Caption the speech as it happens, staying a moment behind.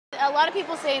a lot of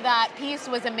people say that piece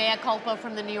was a mea culpa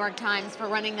from the New York Times for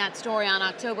running that story on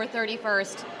October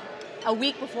 31st, a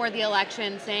week before the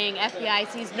election, saying FBI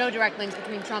sees no direct links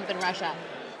between Trump and Russia.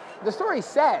 The story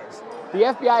says the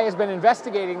FBI has been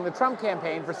investigating the Trump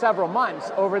campaign for several months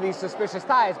over these suspicious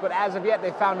ties, but as of yet,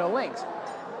 they found no links.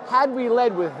 Had we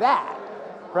led with that,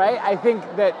 right, I think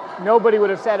that nobody would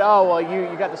have said, oh, well,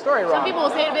 you got the story wrong. Some people will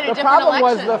say it had been a different election. The problem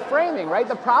was the framing, right?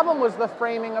 The problem was the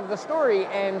framing of the story,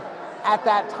 and at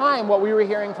that time, what we were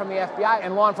hearing from the FBI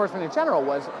and law enforcement in general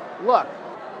was, look,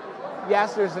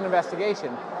 yes, there's an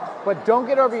investigation, but don't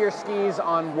get over your skis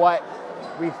on what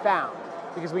we found.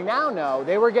 Because we now know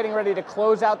they were getting ready to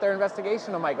close out their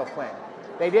investigation of Michael Flynn.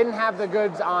 They didn't have the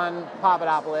goods on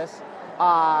Papadopoulos.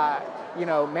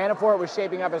 Manafort was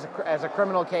shaping up as a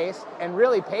criminal case, and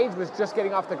really Page was just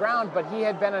getting off the ground, but he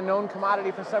had been a known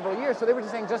commodity for several years. So they were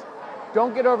just saying, just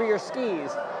don't get over your skis.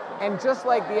 And just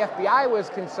like the FBI was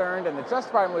concerned and the Justice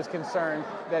Department was concerned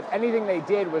that anything they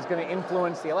did was going to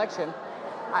influence the election,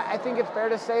 I think it's fair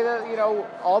to say that,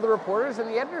 all the reporters and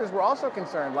the editors were also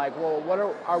concerned, like,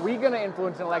 well, are we going to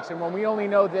influence an election when we only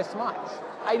know this much?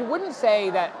 I wouldn't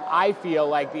say that I feel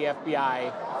like the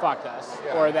FBI fucked us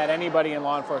or that anybody in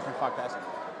law enforcement fucked us.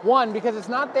 One, because it's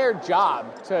not their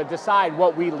job to decide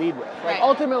what we lead with. Like,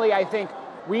 ultimately, I think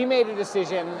we made a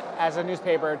decision as a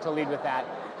newspaper to lead with that.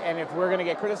 And if we're going to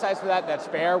get criticized for that, that's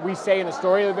fair. We say in the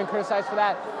story we've been criticized for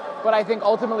that. But I think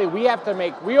ultimately we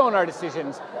own our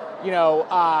decisions. We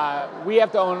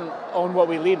have to own what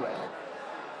we lead with.